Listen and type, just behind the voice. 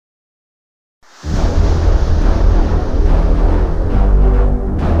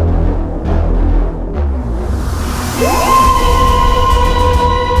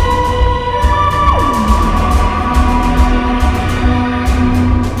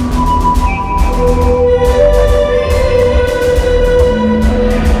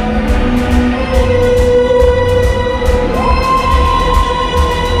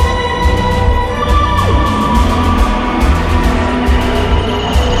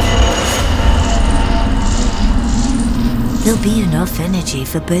There'll be enough energy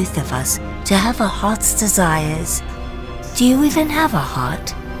for both of us to have our heart's desires. Do you even have a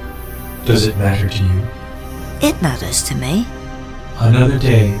heart? Does it matter to you? It matters to me. Another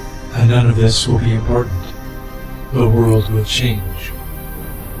day, and none of this will be important. The world will change.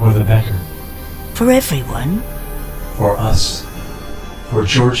 For the better. For everyone. For us. For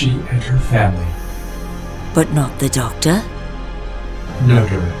Georgie and her family. But not the doctor? No,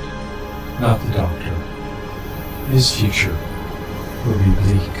 Dorrit. Not the doctor. His future will be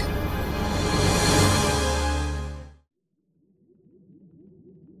bleak.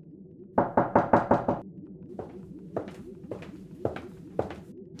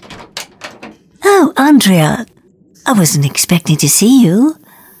 Oh, Andrea. I wasn't expecting to see you.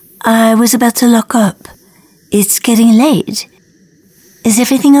 I was about to lock up. It's getting late. Is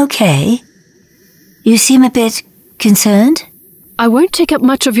everything okay? You seem a bit concerned? I won't take up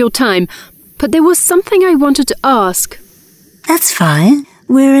much of your time, but there was something I wanted to ask. That's fine.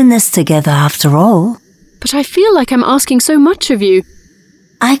 We're in this together after all. But I feel like I'm asking so much of you.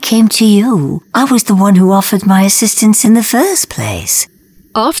 I came to you. I was the one who offered my assistance in the first place.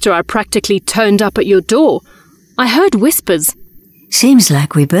 After I practically turned up at your door, I heard whispers. Seems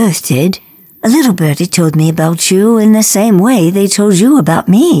like we both did. A little birdie told me about you in the same way they told you about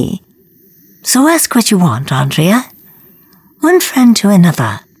me. So ask what you want, Andrea. One friend to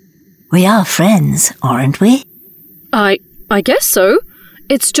another. We are friends, aren't we? I guess so.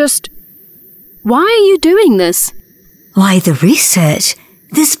 It's just... Why are you doing this? Why, the research.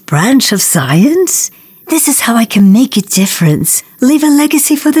 This branch of science. This is how I can make a difference. Leave a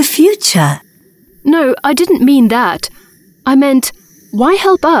legacy for the future. No, I didn't mean that. I meant, why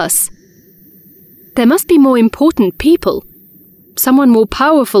help us? There must be more important people. Someone more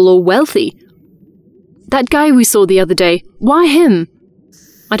powerful or wealthy. That guy we saw the other day, why him?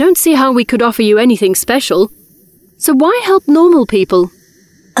 I don't see how we could offer you anything special. So why help normal people?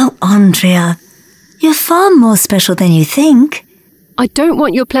 Oh, Andrea, you're far more special than you think. I don't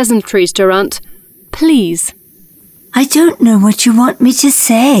want your pleasantries, Durant. Please. I don't know what you want me to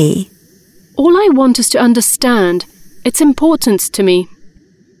say. All I want is to understand. It's important to me.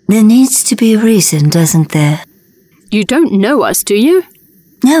 There needs to be a reason, doesn't there? You don't know us, do you?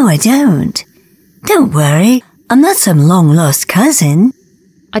 No, I don't. Don't worry, I'm not some long-lost cousin.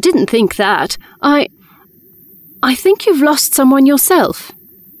 I didn't think that. I think you've lost someone yourself.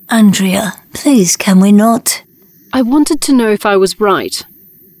 Andrea, please, can we not? I wanted to know if I was right.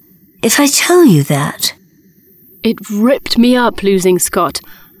 If I tell you that... It ripped me up losing Scott.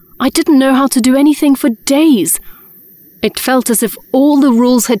 I didn't know how to do anything for days. It felt as if all the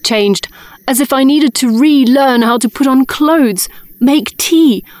rules had changed, as if I needed to relearn how to put on clothes, make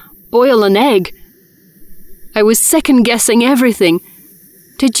tea, boil an egg. I was second-guessing everything.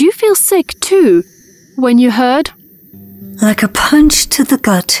 Did you feel sick too, when you heard? Like a punch to the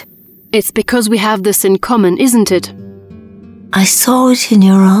gut. It's because we have this in common, isn't it? I saw it in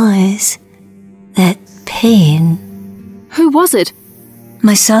your eyes. That pain. Who was it?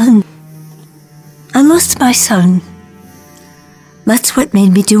 My son. I lost my son. That's what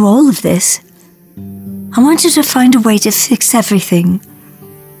made me do all of this. I wanted to find a way to fix everything.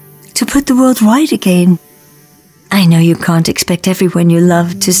 To put the world right again. I know you can't expect everyone you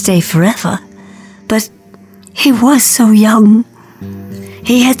love to stay forever. But he was so young.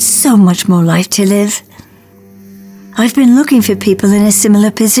 He had so much more life to live. I've been looking for people in a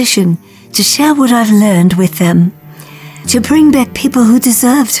similar position to share what I've learned with them. To bring back people who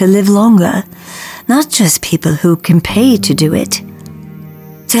deserve to live longer. Not just people who can pay to do it.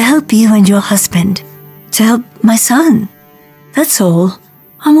 To help you and your husband. To help my son. That's all.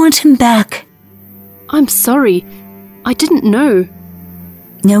 I want him back. I'm sorry. I didn't know.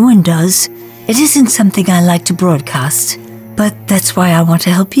 No one does. It isn't something I like to broadcast. But that's why I want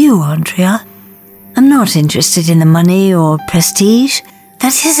to help you, Andrea. I'm not interested in the money or prestige.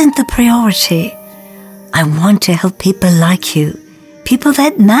 That isn't the priority. I want to help people like you. People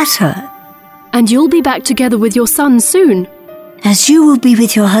that matter. And you'll be back together with your son soon. As you will be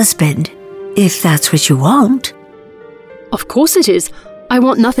with your husband, if that's what you want. Of course it is. I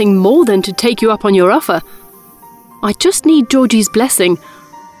want nothing more than to take you up on your offer. I just need Georgie's blessing,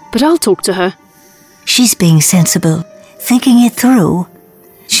 but I'll talk to her. She's being sensible, thinking it through.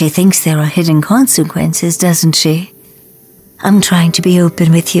 She thinks there are hidden consequences, doesn't she? I'm trying to be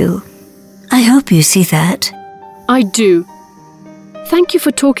open with you. I hope you see that. I do. Thank you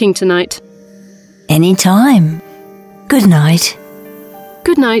for talking tonight. Anytime. Good night.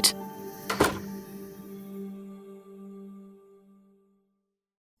 Good night.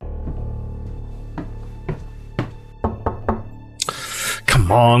 Come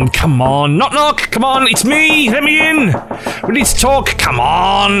Come on. Knock, knock. Come on, it's me. Let me in. We need to talk. Come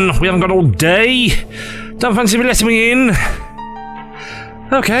on. We haven't got all day. Don't fancy letting me in?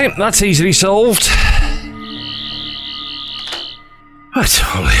 Okay, that's easily solved. Right,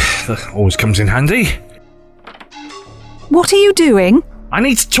 well, that always comes in handy. What are you doing? I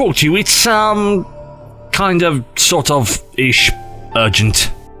need to talk to you. It's, kind of, sort of-ish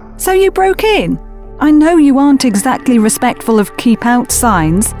urgent. So you broke in? I know you aren't exactly respectful of keep out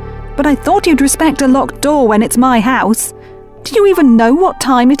signs, but I thought you'd respect a locked door when it's my house. Do you even know what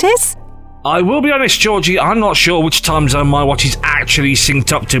time it is? I will be honest, Georgie, I'm not sure which time zone my watch is actually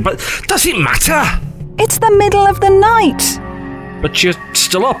synced up to, but does it matter? It's the middle of the night. But you're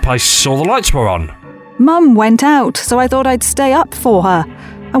still up. I saw the lights were on. Mum went out, so I thought I'd stay up for her.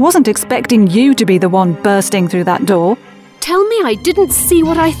 I wasn't expecting you to be the one bursting through that door. Tell me I didn't see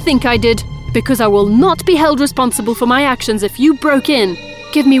what I think I did, because I will not be held responsible for my actions if you broke in.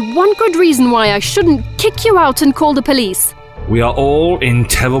 Give me one good reason why I shouldn't kick you out and call the police. We are all in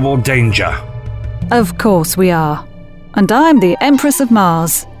terrible danger. Of course we are. And I'm the Empress of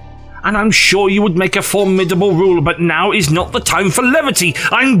Mars. And I'm sure you would make a formidable ruler, but now is not the time for levity.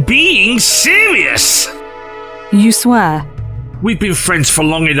 I'm being serious! You swear? We've been friends for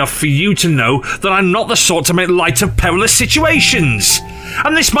long enough for you to know that I'm not the sort to make light of perilous situations.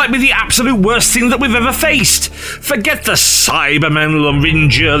 And this might be the absolute worst thing that we've ever faced. Forget the Cybermen,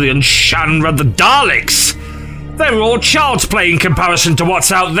 Laringia, the Anshanra, the Daleks. They're all child's play in comparison to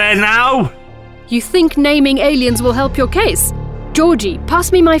what's out there now. You think naming aliens will help your case? Georgie,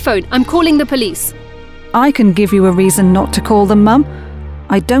 pass me my phone. I'm calling the police. I can give you a reason not to call them, Mum.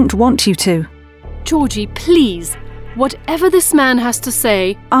 I don't want you to. Georgie, please. Whatever this man has to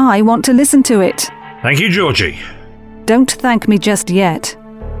say... I want to listen to it. Thank you, Georgie. Don't thank me just yet.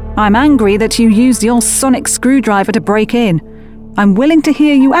 I'm angry that you used your sonic screwdriver to break in. I'm willing to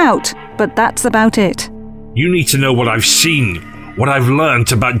hear you out, but that's about it. You need to know what I've seen, what I've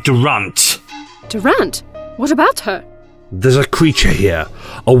learnt about Durant. Durant? What about her? There's a creature here,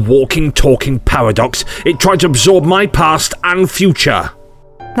 a walking, talking paradox. It tried to absorb my past and future.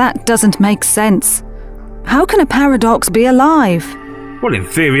 That doesn't make sense. How can a paradox be alive? Well, in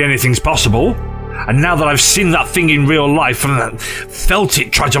theory, anything's possible. And now that I've seen that thing in real life and felt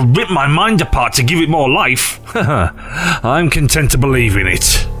it try to rip my mind apart to give it more life, I'm content to believe in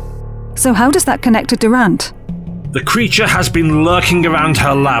it. So how does that connect to Durant? The creature has been lurking around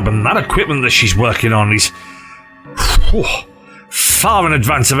her lab, and that equipment that she's working on is far in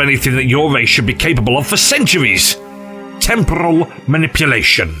advance of anything that your race should be capable of for centuries. Temporal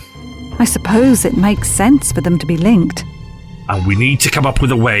manipulation. I suppose it makes sense for them to be linked. And we need to come up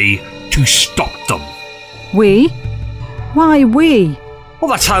with a way to stop them. We? Why we? Well,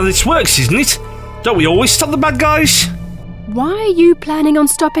 that's how this works, isn't it? Don't we always stop the bad guys? Why are you planning on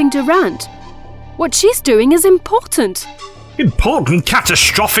stopping Durant? What she's doing is important. Important,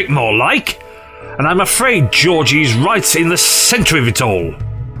 catastrophic, more like. And I'm afraid Georgie's right in the centre of it all.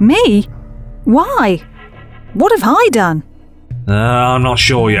 Me? Why? What have I done? I'm not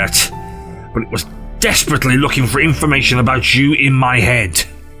sure yet. But it was desperately looking for information about you in my head.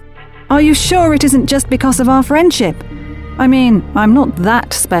 Are you sure it isn't just because of our friendship? I mean, I'm not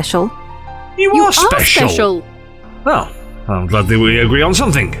that special. You are special. Well, I'm glad that we agree on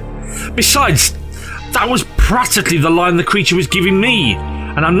something. Besides, that was practically the line the creature was giving me,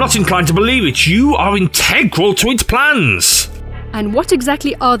 and I'm not inclined to believe it. You are integral to its plans. And what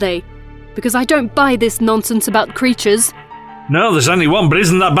exactly are they? Because I don't buy this nonsense about creatures. No, there's only one, but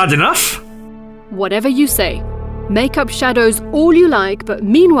isn't that bad enough? Whatever you say. Make up shadows all you like, but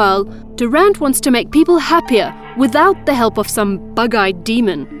meanwhile, Durant wants to make people happier without the help of some bug-eyed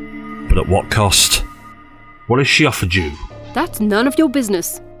demon. But at what cost? What has she offered you? That's none of your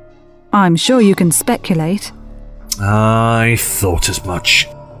business. I'm sure you can speculate. I thought as much.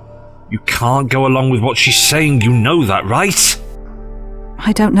 You can't go along with what she's saying, you know that, right?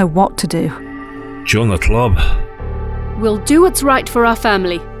 I don't know what to do. Join the club. We'll do what's right for our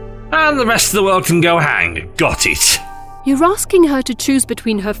family. And the rest of the world can go hang. Got it. You're asking her to choose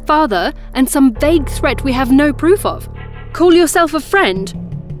between her father and some vague threat we have no proof of. Call yourself a friend?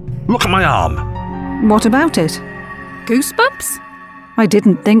 Look at my arm. What about it? Goosebumps? I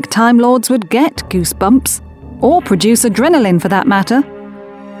didn't think Time Lords would get goosebumps. Or produce adrenaline, for that matter.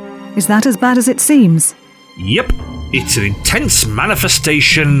 Is that as bad as it seems? Yep. It's an intense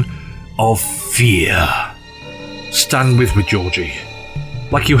manifestation of fear. Stand with me, Georgie.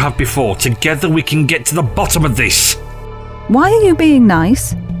 Like you have before. Together we can get to the bottom of this. Why are you being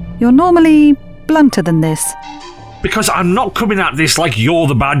nice? You're normally blunter than this. Because I'm not coming at this like you're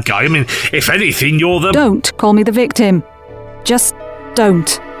the bad guy. I mean, if anything, you're the... Don't call me the victim. Just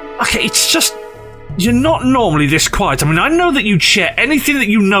don't. Okay, it's just... You're not normally this quiet. I mean, I know that you'd share anything that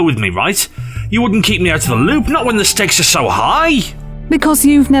you know with me, right? You wouldn't keep me out of the loop, not when the stakes are so high. Because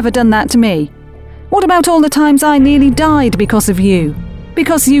you've never done that to me. What about all the times I nearly died because of you?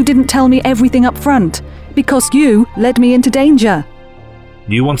 Because you didn't tell me everything up front. Because you led me into danger.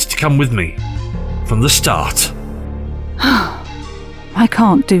 You wanted to come with me. From the start. I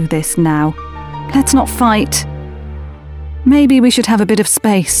can't do this now. Let's not fight. Maybe we should have a bit of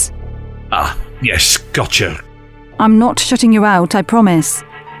space. Ah, yes, gotcha. I'm not shutting you out, I promise.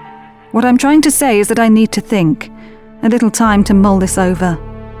 What I'm trying to say is that I need to think. A little time to mull this over.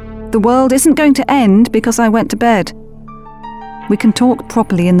 The world isn't going to end because I went to bed. We can talk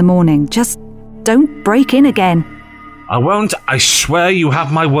properly in the morning. Just don't break in again. I won't. I swear you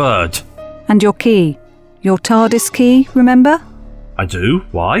have my word. And your key. Your TARDIS key, remember? I do?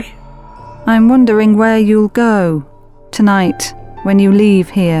 Why? I'm wondering where you'll go tonight when you leave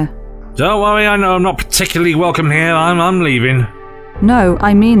here. Don't worry, I know I'm not particularly welcome here. I'm leaving. No,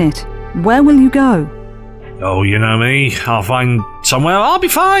 I mean it. Where will you go? Oh, you know me. I'll find somewhere. I'll be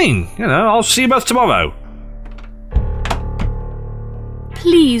fine. I'll see you both tomorrow.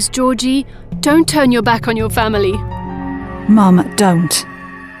 Please, Georgie, don't turn your back on your family. Mum, don't.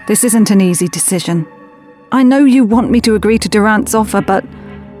 This isn't an easy decision. I know you want me to agree to Durant's offer, but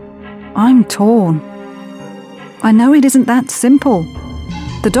I'm torn. I know it isn't that simple.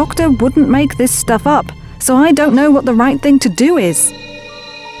 The doctor wouldn't make this stuff up, so I don't know what the right thing to do is.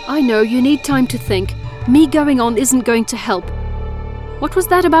 I know you need time to think. Me going on isn't going to help. What was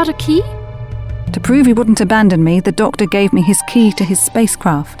that about a key? To prove he wouldn't abandon me, the doctor gave me his key to his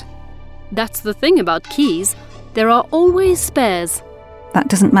spacecraft. That's the thing about keys. There are always spares. That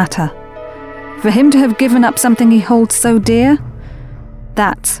doesn't matter. For him to have given up something he holds so dear,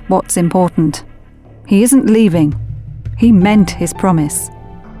 that's what's important. He isn't leaving. He meant his promise.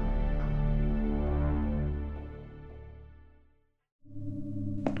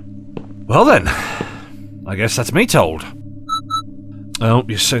 Well then, I guess that's me told. Oh,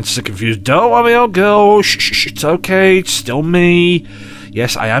 your senses are confused. Don't worry, I'll go. Shh, it's okay. It's still me.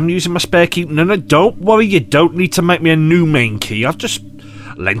 Yes, I am using my spare key. No, don't worry. You don't need to make me a new main key. I've just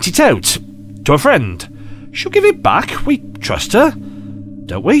lent it out to a friend. She'll give it back. We trust her,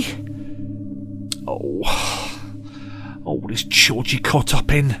 don't we? Oh, what is Georgie caught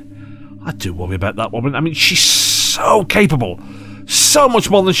up in? I do worry about that woman. I mean, she's so capable. So much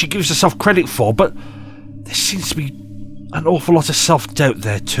more than she gives herself credit for, but there seems to be an awful lot of self-doubt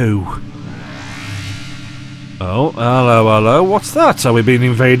there too. Oh, hello, what's that? Are we being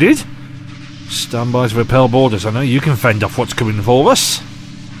invaded? Stand by to repel borders. I know you can fend off what's coming for us.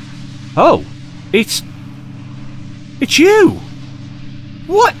 Oh, it's you!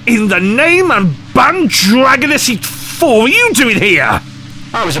 What in the name and Bandragonacy 4 are you doing here?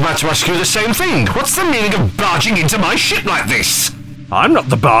 I was about to ask you the same thing. What's the meaning of barging into my ship like this? I'm not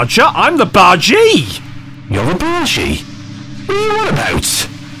the barger, I'm the bargee! You're a bargee? What are you on about?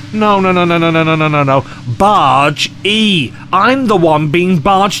 No. Barge-E. I'm the one being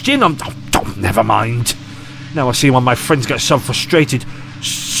barged in. Never mind. Now I see why my friends get so frustrated.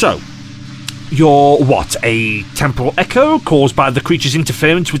 So, you're what, a temporal echo caused by the creature's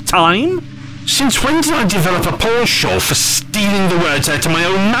interference with time? Since when did I develop a penchant for stealing the words out of my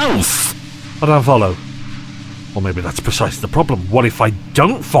own mouth? I don't follow. Or maybe that's precisely the problem. What if I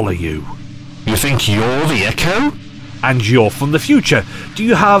don't follow you? You think you're the echo? And you're from the future. Do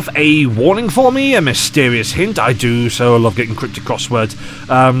you have a warning for me? A mysterious hint? I do, so I love getting cryptic crosswords.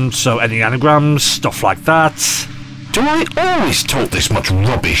 So any anagrams? Stuff like that? Do I always talk this much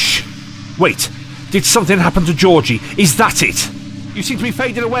rubbish? Wait, did something happen to Georgie? Is that it? You seem to be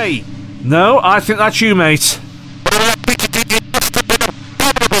fading away. No, I think that's you, mate.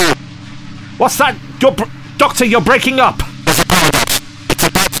 What's that? Doctor, you're breaking up.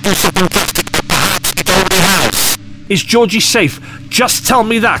 Is Georgie safe? Just tell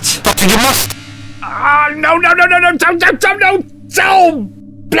me that. But you must... No!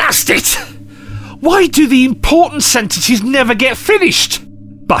 Blast it! Why do the important sentences never get finished?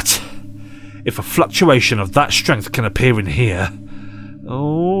 But if a fluctuation of that strength can appear in here...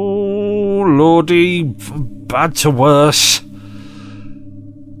 Oh, lordy, bad to worse.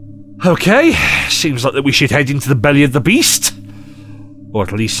 Okay, seems like that we should head into the belly of the beast. Or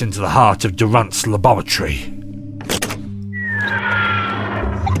at least into the heart of Durant's laboratory.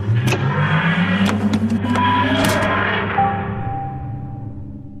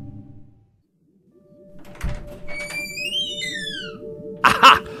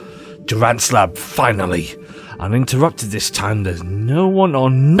 Durant's lab, finally. Uninterrupted this time, there's no one or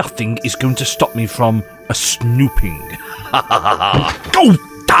nothing is going to stop me from snooping. Go,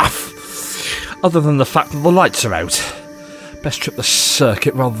 daff! Other than the fact that the lights are out. Best trip the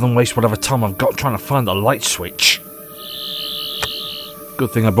circuit rather than waste whatever time I've got trying to find the light switch.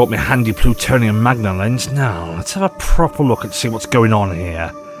 Good thing I brought my handy plutonium magna lens. Now, let's have a proper look and see what's going on here.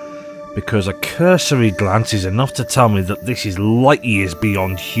 Because a cursory glance is enough to tell me that this is light years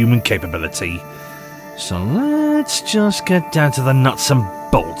beyond human capability. So let's just get down to the nuts and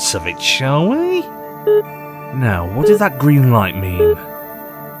bolts of it, shall we? Now, what did that green light mean?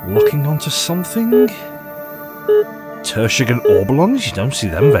 Locking onto something? Tertian Orbulons? You don't see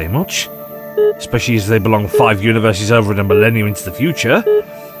them very much. Especially as they belong 5 universes over and a millennium into the future.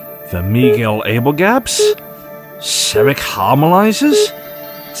 Vermigel Abelgabs? Seric Harmonizers?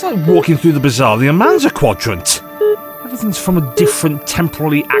 It's like walking through the bizarre the Amanza quadrant. Everything's from a different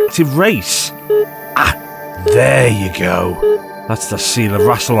temporally active race. Ah, there you go. That's the seal of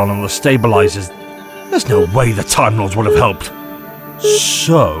Rassilon on the stabilizers. There's no way the Time Lords would have helped.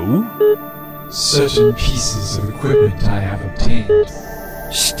 So? Certain pieces of equipment I have obtained.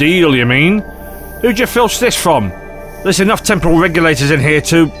 Steel, you mean? Who'd you filch this from? There's enough temporal regulators in here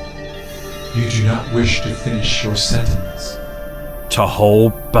to... You do not wish to finish your sentence. To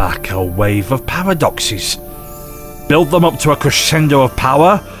hold back a wave of paradoxes. Build them up to a crescendo of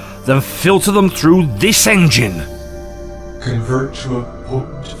power, then filter them through this engine. Convert to a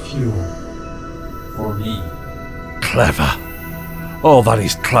potent fuel. For me. Clever. Oh, that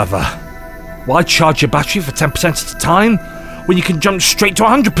is clever. Why charge your battery for 10% at a time when you can jump straight to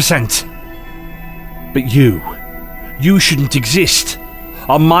 100%? But you shouldn't exist.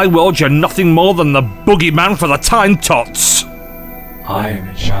 On my world, you're nothing more than the boogeyman for the Time Tots. I am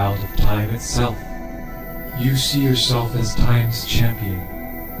a child of time itself. You see yourself as time's champion.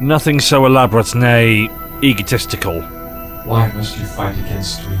 Nothing so elaborate, nay, egotistical. Why must you fight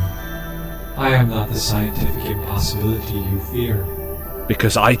against me? I am not the scientific impossibility you fear.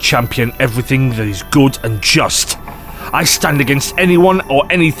 Because I champion everything that is good and just. I stand against anyone or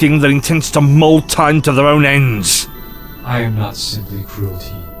anything that intends to mold time to their own ends. I am not simply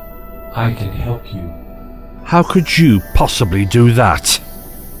cruelty. I can help you. How could you possibly do that?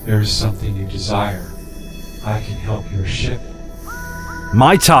 There is something you desire. I can help your ship.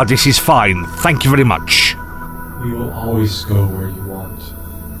 My TARDIS is fine, thank you very much. You will always go where you want.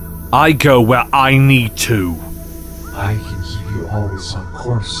 I go where I need to. I can keep you always on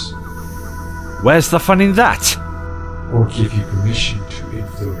course. Where's the fun in that? Or give you permission to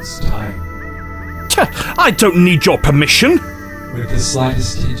influence time. I don't need your permission. With the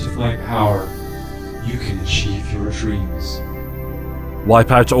slightest hint of my power, you can achieve your dreams.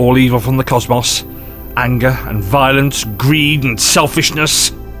 Wipe out all evil from the cosmos. Anger and violence, greed and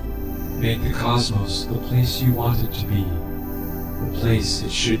selfishness. Make the cosmos the place you want it to be. The place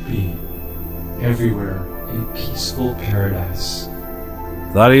it should be. Everywhere a peaceful paradise.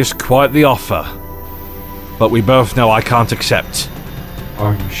 That is quite the offer. But we both know I can't accept.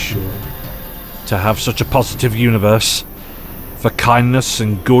 Are you sure? To have such a positive universe, for kindness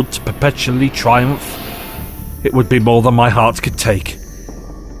and good to perpetually triumph, it would be more than my heart could take.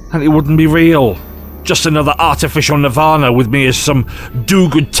 And it wouldn't be real. Just another artificial nirvana with me as some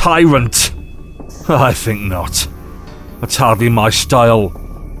do-good tyrant. I think not. That's hardly my style.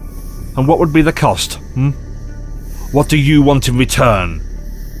 And what would be the cost, What do you want in return?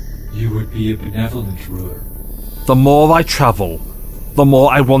 You would be a benevolent ruler. The more I travel, the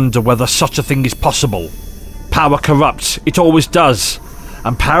more I wonder whether such a thing is possible. Power corrupts, it always does.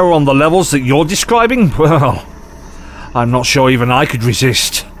 And power on the levels that you're describing? Well, I'm not sure even I could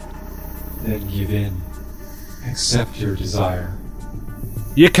resist. Then give in. Accept your desire.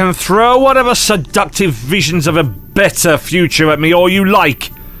 You can throw whatever seductive visions of a better future at me all you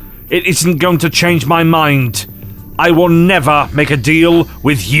like. It isn't going to change my mind. I will never make a deal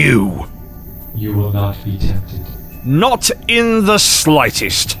with you. You will not be tempted. Not in the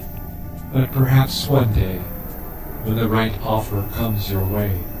slightest. But perhaps one day, when the right offer comes your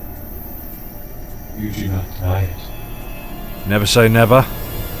way, you do not deny it. Never say never.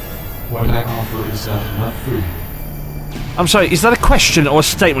 What I offer is not enough for you. I'm sorry, is that a question or a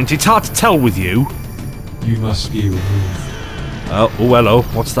statement? It's hard to tell with you. You must be removed. Oh, hello.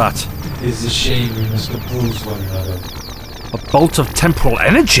 What's that? It is a shame we must oppose one another. A bolt of temporal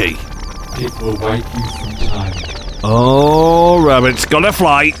energy? It will wipe you from time. Oh, rabbit's gotta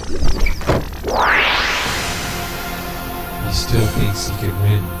fly. He still thinks he can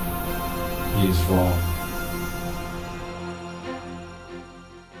win. He is wrong.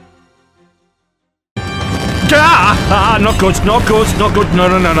 Ah! Not good, not good, not good. No,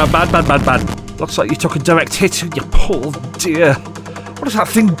 bad. Looks like you took a direct hit, you poor dear. What has that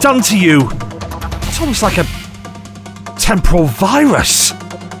thing done to you? It's almost like a temporal virus.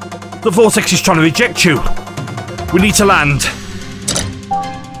 The vortex is trying to eject you. We need to land.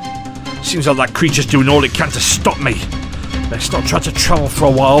 Seems like that creature's doing all it can to stop me. Let's not try to travel for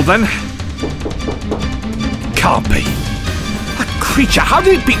a while then. Can't be. That creature, how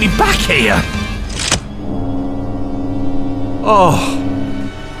did it beat me back here? Oh.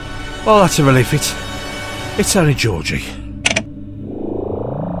 Well, that's a relief. It's only Georgie.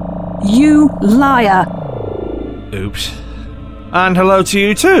 You liar! Oops. And hello to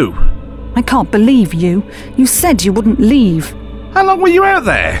you too. I can't believe you. You said you wouldn't leave. How long were you out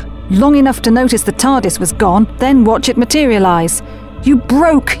there? Long enough to notice the TARDIS was gone, then watch it materialise. You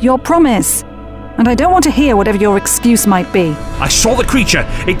broke your promise. And I don't want to hear whatever your excuse might be. I saw the creature.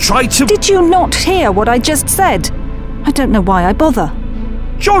 It tried to... Did you not hear what I just said? I don't know why I bother.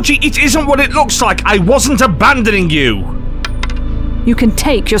 Georgie, it isn't what it looks like. I wasn't abandoning you. You can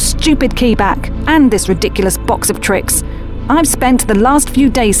take your stupid key back, and this ridiculous box of tricks. I've spent the last few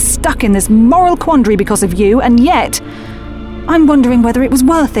days stuck in this moral quandary because of you, and yet I'm wondering whether it was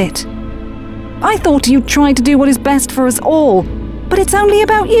worth it. I thought you tried to do what is best for us all, but it's only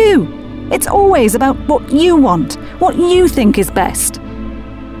about you. It's always about what you want, what you think is best.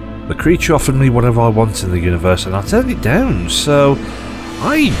 The creature offered me whatever I want in the universe, and I turned it down, so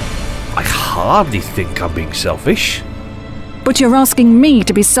I hardly think I'm being selfish. But you're asking me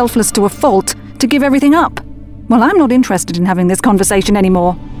to be selfless to a fault, to give everything up. Well, I'm not interested in having this conversation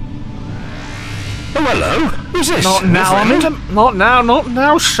anymore. Oh, hello. Who's this? Not now, not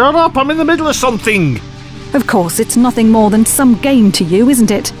now. Shut up, I'm in the middle of something. Of course, it's nothing more than some game to you, isn't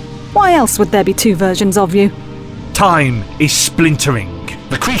it? Why else would there be two versions of you? Time is splintering.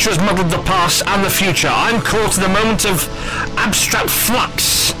 The creature has muddled the past and the future. I'm caught in a moment of abstract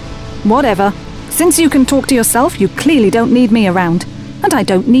flux. Whatever. Since you can talk to yourself, you clearly don't need me around. And I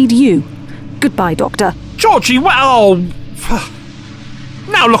don't need you. Goodbye, Doctor. Georgie, well...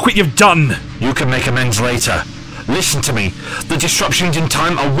 Now look what you've done. You can make amends later. Listen to me. The disruptions in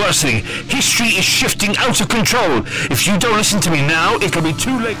time are worsening. History is shifting out of control. If you don't listen to me now, it'll be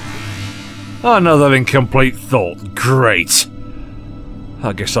too late. Another incomplete thought. Great.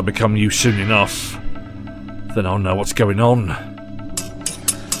 I guess I'll become you soon enough. Then I'll know what's going on.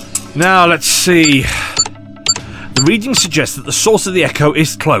 Now, let's see. The readings suggest that the source of the echo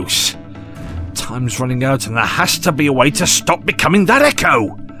is close. Time's running out and there has to be a way to stop becoming that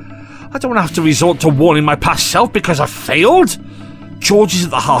echo. I don't have to resort to warning my past self because I failed. George is at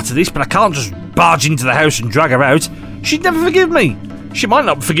the heart of this, but I can't just barge into the house and drag her out. She'd never forgive me. She might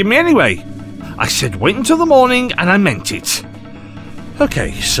not forgive me anyway. I said wait until the morning and I meant it.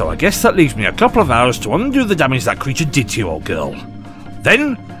 Okay, so I guess that leaves me a couple of hours to undo the damage that creature did to you, old girl.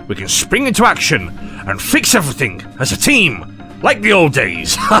 Then we can spring into action and fix everything as a team, like the old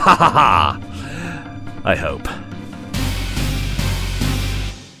days. Ha ha ha ha. I hope.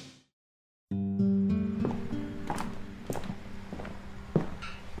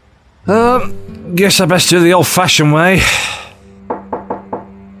 Guess I best do the old-fashioned way.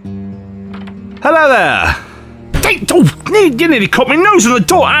 Hello there. You nearly cut my nose on the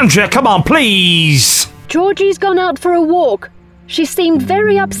door, Andrea. Come on, please. Georgie's gone out for a walk. She seemed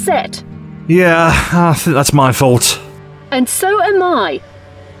very upset. Yeah, I think that's my fault. And so am I.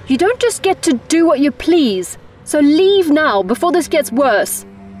 You don't just get to do what you please. So leave now before this gets worse.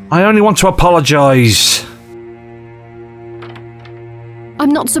 I only want to apologise. I'm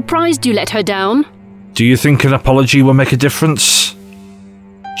not surprised you let her down. Do you think an apology will make a difference?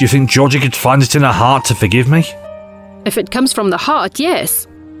 Do you think Georgie could find it in her heart to forgive me? If it comes from the heart, yes.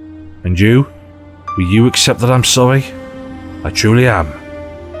 And you? Will you accept that I'm sorry? I truly am.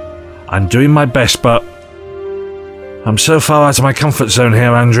 I'm doing my best, but I'm so far out of my comfort zone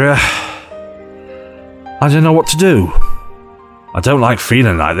here, Andrea. I don't know what to do. I don't like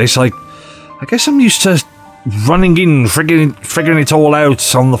feeling like this. I guess I'm used to running in, figuring it all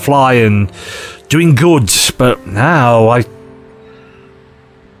out on the fly and doing good, but now I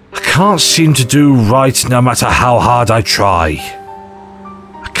can't seem to do right no matter how hard I try.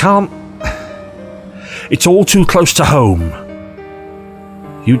 I can't. It's all too close to home.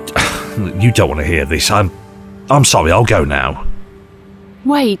 You don't want to hear this. I'm sorry, I'll go now.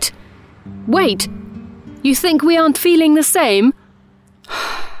 Wait. You think we aren't feeling the same?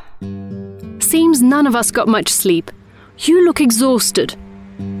 Seems none of us got much sleep. You look exhausted.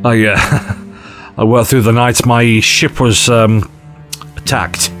 I worked through the night. My ship was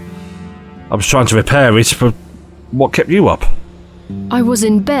attacked. I was trying to repair it, but what kept you up? I was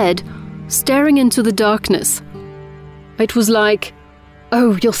in bed, staring into the darkness. It was like...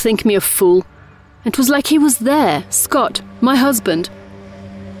 Oh, you'll think me a fool. It was like he was there, Scott, my husband.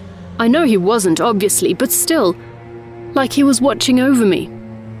 I know he wasn't, obviously, but still, like he was watching over me.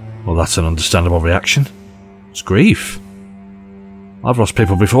 Well, that's an understandable reaction. It's grief. I've lost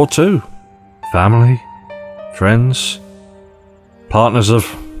people before too. Family, friends, partners of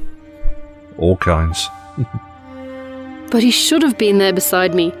all kinds. But he should have been there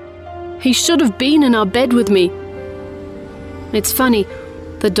beside me. He should have been in our bed with me. It's funny,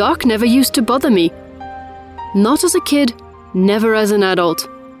 the dark never used to bother me. Not as a kid, never as an adult.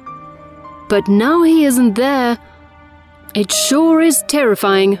 But now he isn't there. It sure is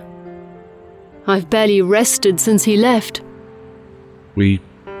terrifying. I've barely rested since he left. We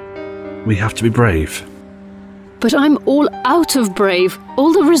have to be brave. But I'm all out of brave.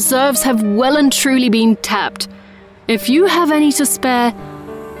 All the reserves have well and truly been tapped. If you have any to spare...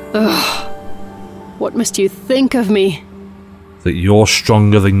 Ugh. What must you think of me? That you're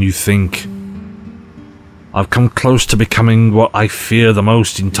stronger than you think. I've come close to becoming what I fear the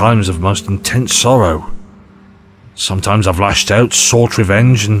most in times of most intense sorrow. Sometimes I've lashed out, sought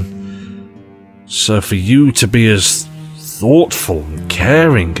revenge, and so for you to be as thoughtful and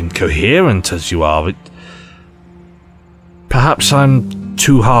caring and coherent as you are, perhaps I'm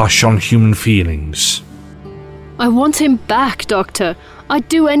too harsh on human feelings. I want him back, Doctor. I'd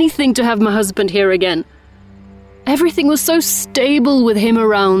do anything to have my husband here again. Everything was so stable with him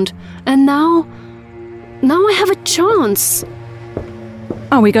around, and now I have a chance.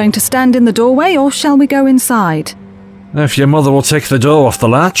 Are we going to stand in the doorway, or shall we go inside? If your mother will take the door off the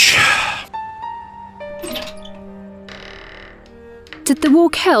latch. Did the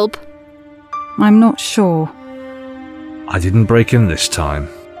walk help? I'm not sure. I didn't break in this time.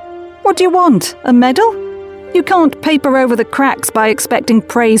 What do you want? A medal? You can't paper over the cracks by expecting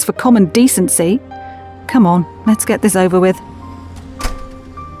praise for common decency. Come on, let's get this over with.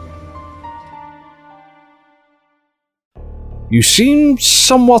 You seem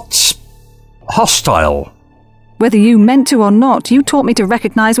somewhat hostile. Whether you meant to or not, you taught me to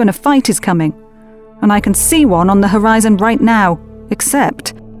recognise when a fight is coming. And I can see one on the horizon right now,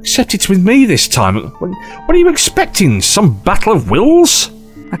 except it's with me this time. What are you expecting? Some battle of wills?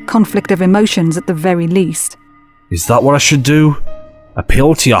 a conflict of emotions at the very least. Is that what I should do?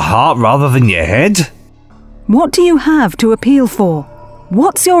 Appeal to your heart rather than your head? What do you have to appeal for?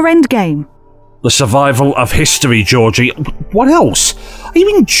 What's your endgame? The survival of history, Georgie. What else? Are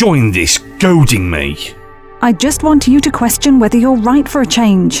you enjoying this, goading me? I just want you to question whether you're right for a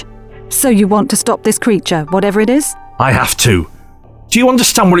change. So you want to stop this creature, whatever it is? I have to. Do you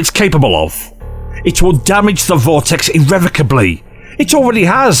understand what it's capable of? It will damage the vortex irrevocably. It already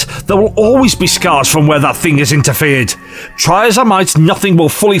has. There will always be scars from where that thing has interfered. Try as I might, nothing will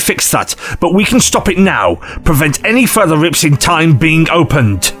fully fix that, but we can stop it now, prevent any further rips in time being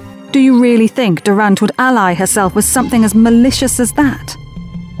opened. Do you really think Durant would ally herself with something as malicious as that?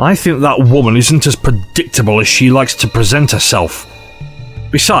 I think that woman isn't as predictable as she likes to present herself.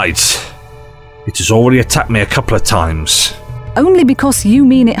 Besides, it has already attacked me a couple of times. Only because you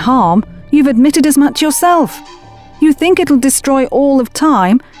mean it harm, you've admitted as much yourself. You think it'll destroy all of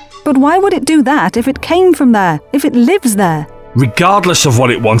time, but why would it do that if it came from there, if it lives there? Regardless of what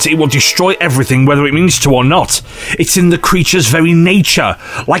it wants, it will destroy everything whether it means to or not. It's in the creature's very nature,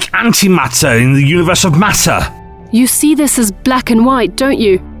 like antimatter in the universe of matter. You see this as black and white, don't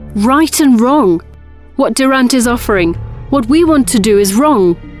you? Right and wrong. What Durant is offering, what we want to do is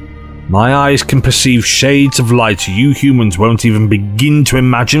wrong. My eyes can perceive shades of light you humans won't even begin to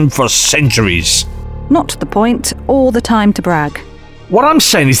imagine for centuries. Not the point, or the time to brag. What I'm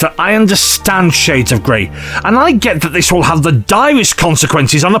saying is that I understand shades of grey, and I get that this will have the direst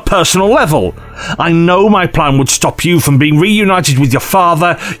consequences on a personal level. I know my plan would stop you from being reunited with your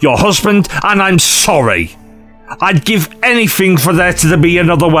father, your husband, and I'm sorry. I'd give anything for there to be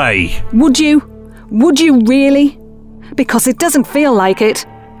another way. Would you? Would you really? Because it doesn't feel like it.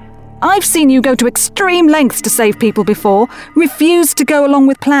 I've seen you go to extreme lengths to save people before, refuse to go along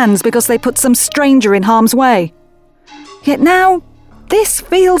with plans because they put some stranger in harm's way. Yet now, this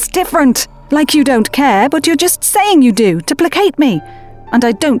feels different. Like you don't care, but you're just saying you do to placate me. And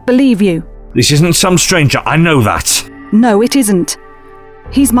I don't believe you. This isn't some stranger, I know that. No, it isn't.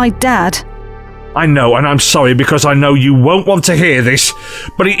 He's my dad. I know, and I'm sorry because I know you won't want to hear this,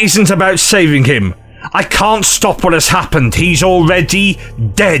 but it isn't about saving him. I can't stop what has happened. He's already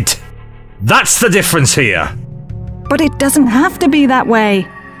dead. That's the difference here. But it doesn't have to be that way.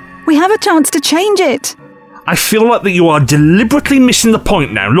 We have a chance to change it. I feel like that you are deliberately missing the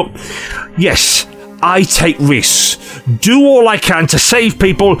point now. Look, yes, I take risks, do all I can to save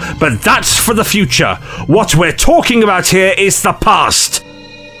people, but that's for the future. What we're talking about here is the past.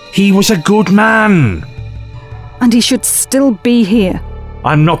 He was a good man. And he should still be here.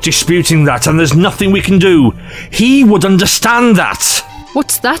 I'm not disputing that, and there's nothing we can do. He would understand that.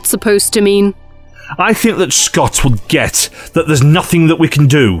 What's that supposed to mean? I think that Scott would get that there's nothing that we can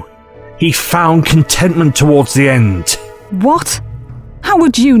do. He found contentment towards the end. What? How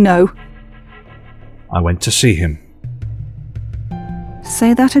would you know? I went to see him.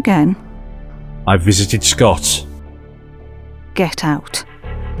 Say that again. I visited Scott. Get out.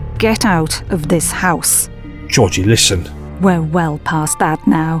 Get out of this house. Georgie, listen. We're well past that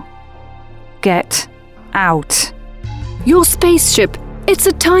now. Get out. Your spaceship, it's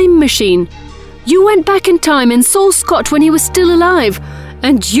a time machine. You went back in time and saw Scott when he was still alive,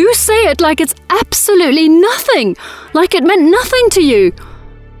 and you say it like it's absolutely nothing, like it meant nothing to you,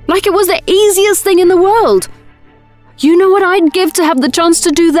 like it was the easiest thing in the world. You know what I'd give to have the chance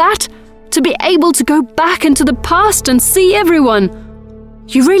to do that? To be able to go back into the past and see everyone.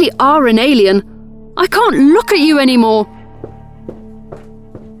 You really are an alien. I can't look at you anymore.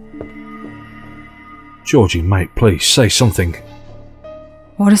 Georgie, mate, please, say something.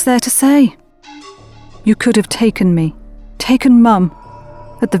 What is there to say? You could have taken me. Taken Mum.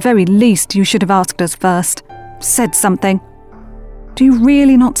 At the very least, you should have asked us first. Said something. Do you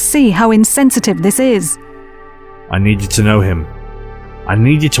really not see how insensitive this is? I needed to know him. I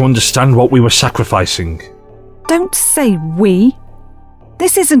needed to understand what we were sacrificing. Don't say we.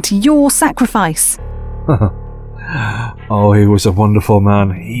 This isn't your sacrifice. Oh, he was a wonderful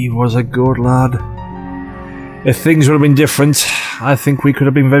man. He was a good lad. If things would have been different, I think we could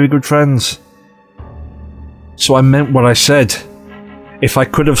have been very good friends. So I meant what I said. If I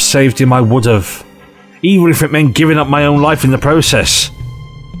could have saved him, I would have. Even if it meant giving up my own life in the process.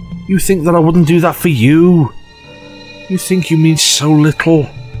 You think that I wouldn't do that for you? You think you mean so little?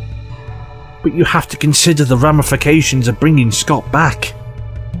 But you have to consider the ramifications of bringing Scott back.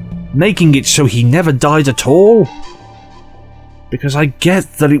 Making it so he never died at all. Because I get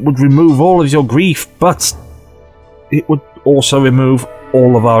that it would remove all of your grief, but it would also remove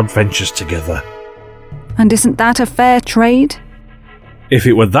all of our adventures together. And isn't that a fair trade? If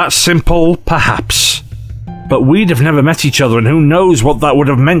it were that simple, perhaps. But we'd have never met each other, and who knows what that would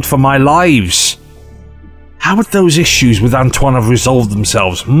have meant for my lives. How would those issues with Antoine have resolved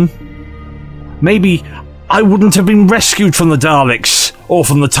themselves, Maybe I wouldn't have been rescued from the Daleks, or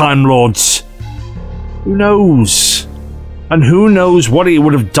from the Time Lords. Who knows? And who knows what it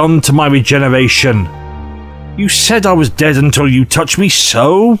would have done to my regeneration. You said I was dead until you touched me,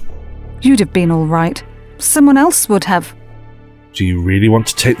 so? You'd have been all right. Someone else would have. Do you really want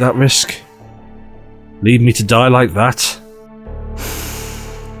to take that risk? Leave me to die like that?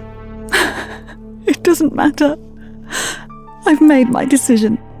 It doesn't matter. I've made my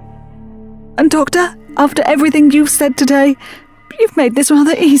decision. And Doctor, after everything you've said today, you've made this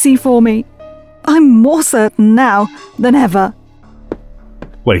rather easy for me. I'm more certain now than ever.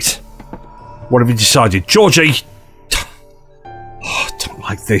 Wait. What have you decided? Georgie! Oh, I don't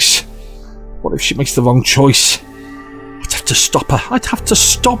like this. What if she makes the wrong choice? I'd have to stop her. I'd have to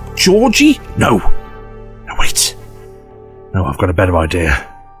stop Georgie? No. No, wait. No, I've got a better idea.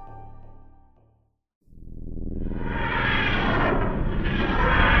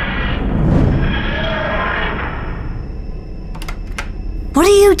 What are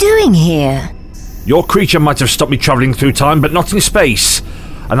you doing here? Your creature might have stopped me travelling through time, but not in space.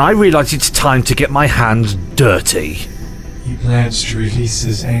 And I realise it's time to get my hands dirty. He plans to release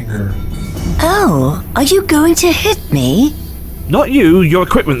his anger. Oh, are you going to hit me? Not you, your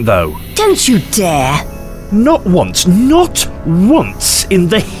equipment though. Don't you dare! Not once in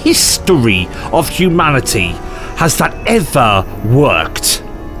the history of humanity has that ever worked.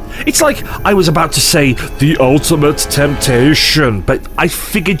 It's like I was about to say the ultimate temptation, but I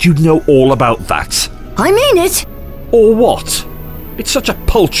figured you'd know all about that. I mean it! Or what? It's such a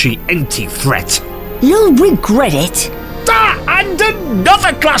paltry, empty threat. You'll regret it. And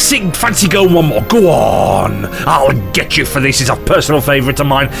another classic! Fancy going one more? Go on! I'll get you for this. It's a personal favourite of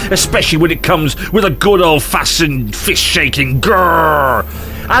mine, especially when it comes with a good old-fashioned fist-shaking grrr.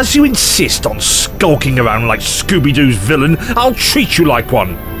 As you insist on skulking around like Scooby-Doo's villain, I'll treat you like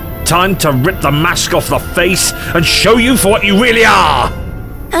one. Time to rip the mask off the face and show you for what you really are!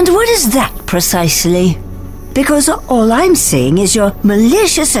 And what is that precisely? Because all I'm seeing is your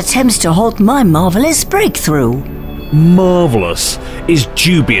malicious attempts to halt my marvellous breakthrough. Marvellous is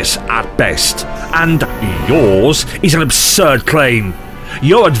dubious at best, and yours is an absurd claim.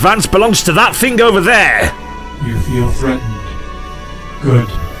 Your advance belongs to that thing over there. You feel threatened. Good.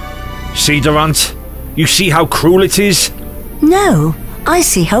 See, Durant? You see how cruel it is? No, I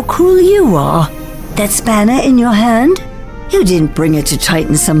see how cruel you are. That spanner in your hand? You didn't bring it to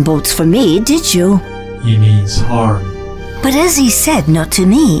tighten some bolts for me, did you? He means harm. But as he said, not to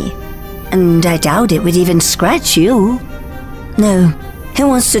me. And I doubt it would even scratch you. No, he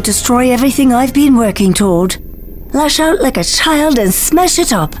wants to destroy everything I've been working toward. Lash out like a child and smash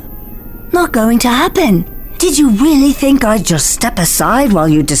it up. Not going to happen. Did you really think I'd just step aside while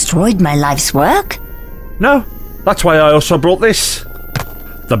you destroyed my life's work? No, that's why I also brought this.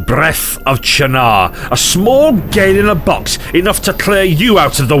 The Breath of Chinar, a small gale in a box, enough to clear you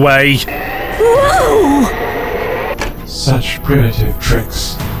out of the way. Whoa! Such primitive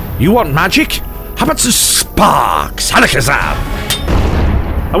tricks. You want magic? How about some sparks? Alakazam!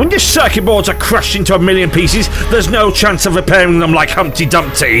 And when your circuit boards are crushed into a million pieces, there's no chance of repairing them like Humpty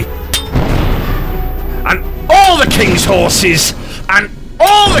Dumpty. And all the king's horses and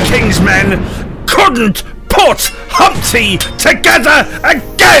all the king's men couldn't put Humpty together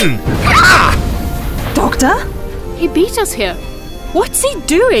again! Ha! Doctor? He beat us here. What's he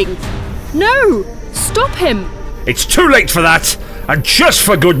doing? No! Stop him! It's too late for that, and just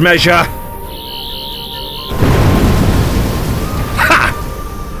for good measure.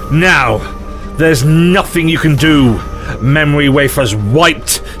 Ha! Now, there's nothing you can do. Memory wafers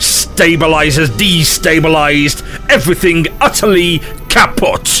wiped, stabilizers destabilized, everything utterly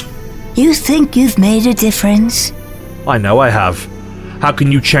kaput. You think you've made a difference? I know I have. How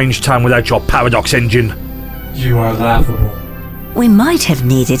can you change time without your paradox engine? You are laughable. We might have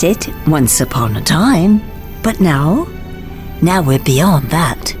needed it once upon a time, but now we're beyond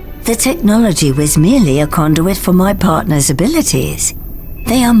that. The technology was merely a conduit for my partner's abilities.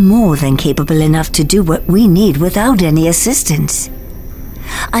 They are more than capable enough to do what we need without any assistance.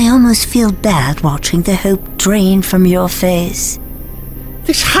 I almost feel bad watching the hope drain from your face.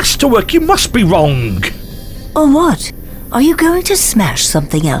 This has to work, you must be wrong. Or what? Are you going to smash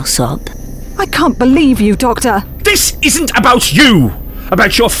something else up? I can't believe you, Doctor. This isn't about you!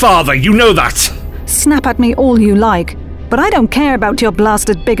 About your father, you know that! Snap at me all you like, but I don't care about your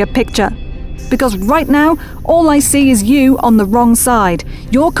blasted bigger picture. Because right now, all I see is you on the wrong side.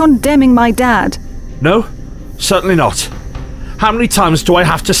 You're condemning my dad. No, certainly not. How many times do I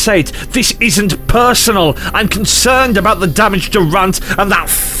have to say it? This isn't personal. I'm concerned about the damage to Runt and that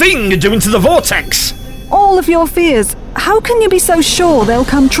thing you're doing to the vortex. All of your fears, how can you be so sure they'll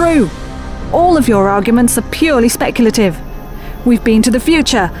come true? All of your arguments are purely speculative. We've been to the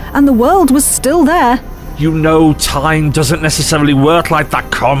future, and the world was still there. You know time doesn't necessarily work like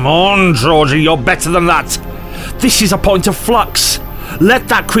that. Come on, Georgie, you're better than that. This is a point of flux. Let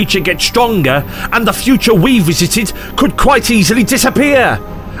that creature get stronger, and the future we visited could quite easily disappear.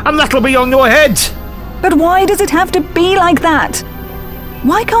 And that'll be on your head. But why does it have to be like that?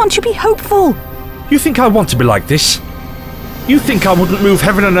 Why can't you be hopeful? You think I want to be like this? You think I wouldn't move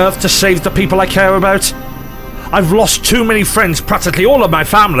heaven and earth to save the people I care about? I've lost too many friends, practically all of my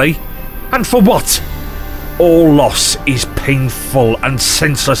family. And for what? All loss is painful and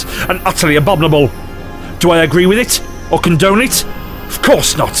senseless and utterly abominable. Do I agree with it? Or condone it? Of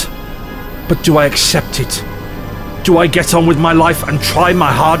course not. But do I accept it? Do I get on with my life and try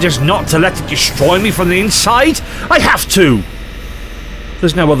my hardest not to let it destroy me from the inside? I have to.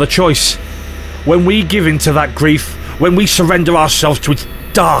 There's no other choice. When we give in to that grief, when we surrender ourselves to its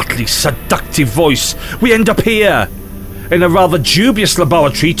darkly seductive voice, we end up here, in a rather dubious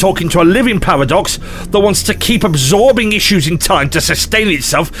laboratory talking to a living paradox that wants to keep absorbing issues in time to sustain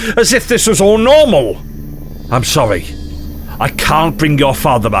itself as if this was all normal. I'm sorry. I can't bring your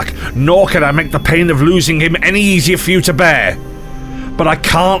father back, nor can I make the pain of losing him any easier for you to bear. But I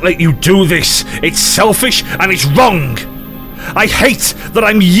can't let you do this. It's selfish and it's wrong. I hate that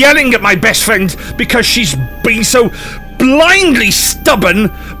I'm yelling at my best friend because she's been so blindly stubborn,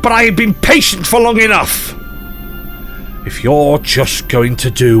 but I have been patient for long enough. If you're just going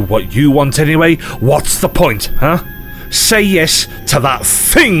to do what you want anyway, what's the point, huh? Say yes to that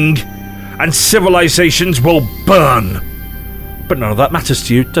thing, and civilizations will burn. But none of that matters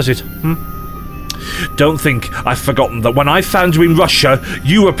to you, does it? Don't think I've forgotten that when I found you in Russia,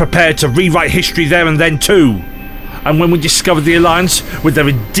 you were prepared to rewrite history there and then too. And when we discovered the Alliance, with their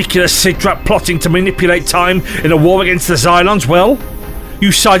ridiculous Sidrap plotting to manipulate time in a war against the Xylons, well,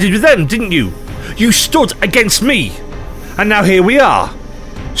 you sided with them, didn't you? You stood against me. And now here we are.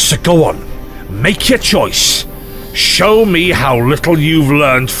 So go on, make your choice. Show me how little you've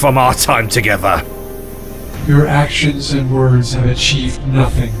learned from our time together. Your actions and words have achieved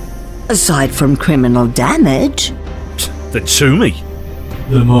nothing. Aside from criminal damage. Then sue me.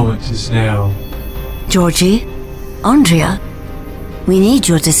 The moment is now. Georgie, Andrea, we need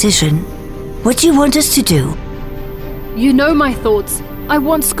your decision. What do you want us to do? You know my thoughts. I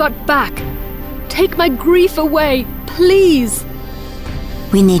want Scott back. Take my grief away, please.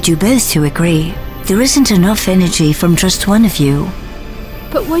 We need you both to agree. There isn't enough energy from just one of you.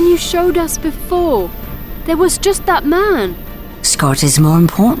 But when you showed us before, there was just that man. Scott is more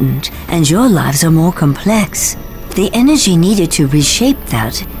important, and your lives are more complex. The energy needed to reshape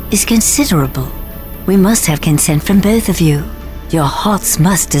that is considerable. We must have consent from both of you. Your hearts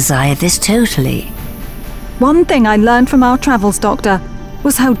must desire this totally. One thing I learned from our travels, Doctor,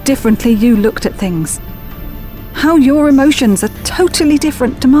 was how differently you looked at things. How your emotions are totally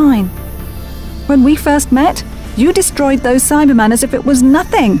different to mine. When we first met, you destroyed those Cybermen as if it was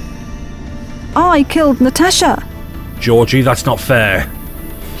nothing. I killed Natasha. Georgie, that's not fair.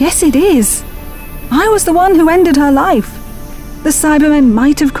 Yes, it is. I was the one who ended her life. The Cybermen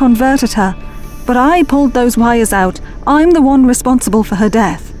might have converted her, but I pulled those wires out. I'm the one responsible for her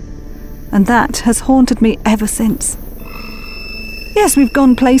death. And that has haunted me ever since. Yes, we've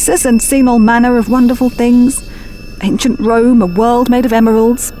gone places and seen all manner of wonderful things. Ancient Rome, a world made of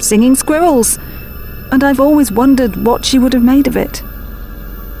emeralds, singing squirrels. And I've always wondered what she would have made of it.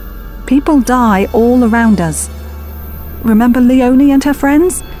 People die all around us. Remember Leonie and her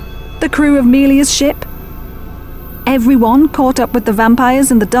friends? The crew of Melia's ship? Everyone caught up with the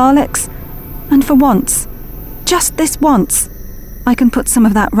vampires and the Daleks. And for once, just this once, I can put some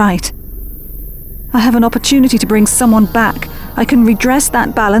of that right. I have an opportunity to bring someone back. I can redress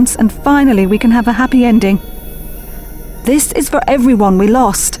that balance, and finally we can have a happy ending. This is for everyone we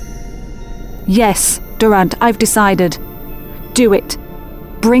lost. Yes, Durant, I've decided. Do it.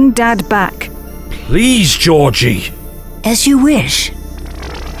 Bring Dad back. Please, Georgie. As you wish.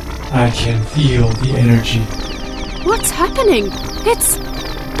 I can feel the energy. What's happening? It's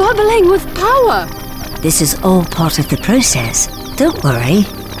bubbling with power. This is all part of the process. Don't worry.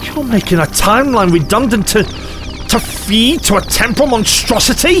 You're making a timeline redundant to feed to a temporal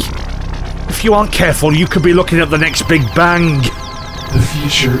monstrosity? If you aren't careful, you could be looking at the next Big Bang. The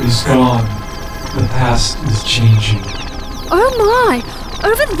future is gone. The past is changing. Oh my!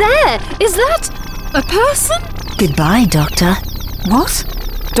 Over there! Is that a person? Goodbye, Doctor. What?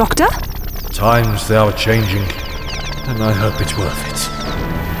 Doctor? Times they are changing, and I hope it's worth it.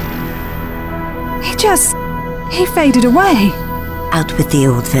 He faded away. Out with the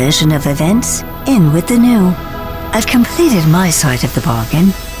old version of events, in with the new. I've completed my side of the bargain.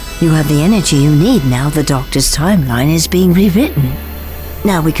 You have the energy you need now the Doctor's timeline is being rewritten.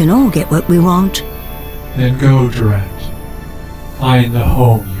 Now we can all get what we want. Then go, Durant. Find the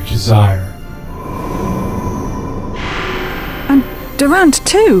home you desire. And Durant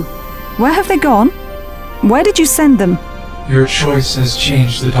too. Where have they gone? Where did you send them? Your choice has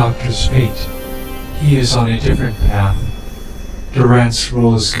changed the Doctor's fate. He is on a different path. Durant's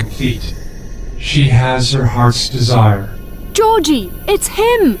role is complete. She has her heart's desire. Georgie, it's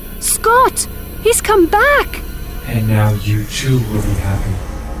him! Scott! He's come back! And now you too will be happy.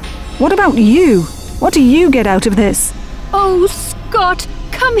 What about you? What do you get out of this? Oh, Scott,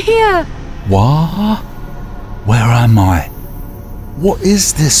 come here! What? Where am I? What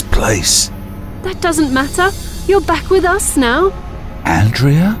is this place? That doesn't matter. You're back with us now.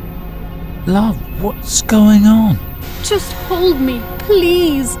 Andrea? Love, what's going on? Just hold me,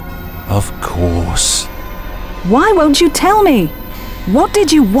 please. Of course. Why won't you tell me? What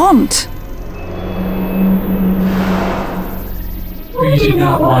did you want? We did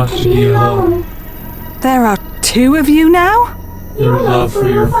not want to be alone. There are two of you now? Your love for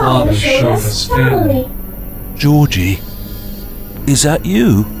your father showed us family. Georgie, is that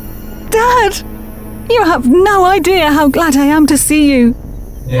you? Dad! You have no idea how glad I am to see you.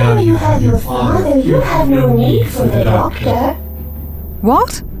 Now you have your father. You have no need for the Doctor.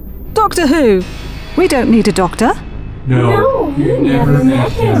 What? Doctor who? We don't need a doctor. No, you never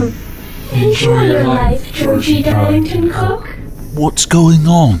met him. Enjoy your life, Georgie Darlington Cook. What's going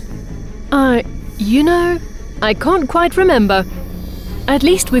on? I can't quite remember. At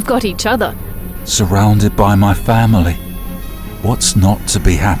least we've got each other. Surrounded by my family. What's not to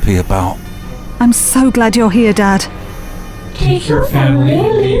be happy about? I'm so glad you're here, Dad. Take your family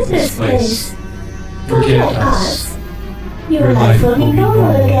and leave this place. Forget us. Your life will be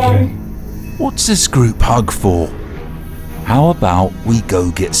normal again. What's this group hug for? How about we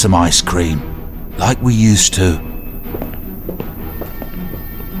go get some ice cream, like we used to?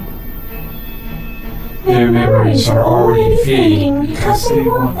 Their memories are already fading because they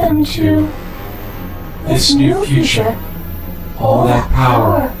want them to. This new future, all that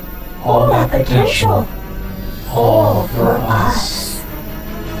power, all that potential, all for us.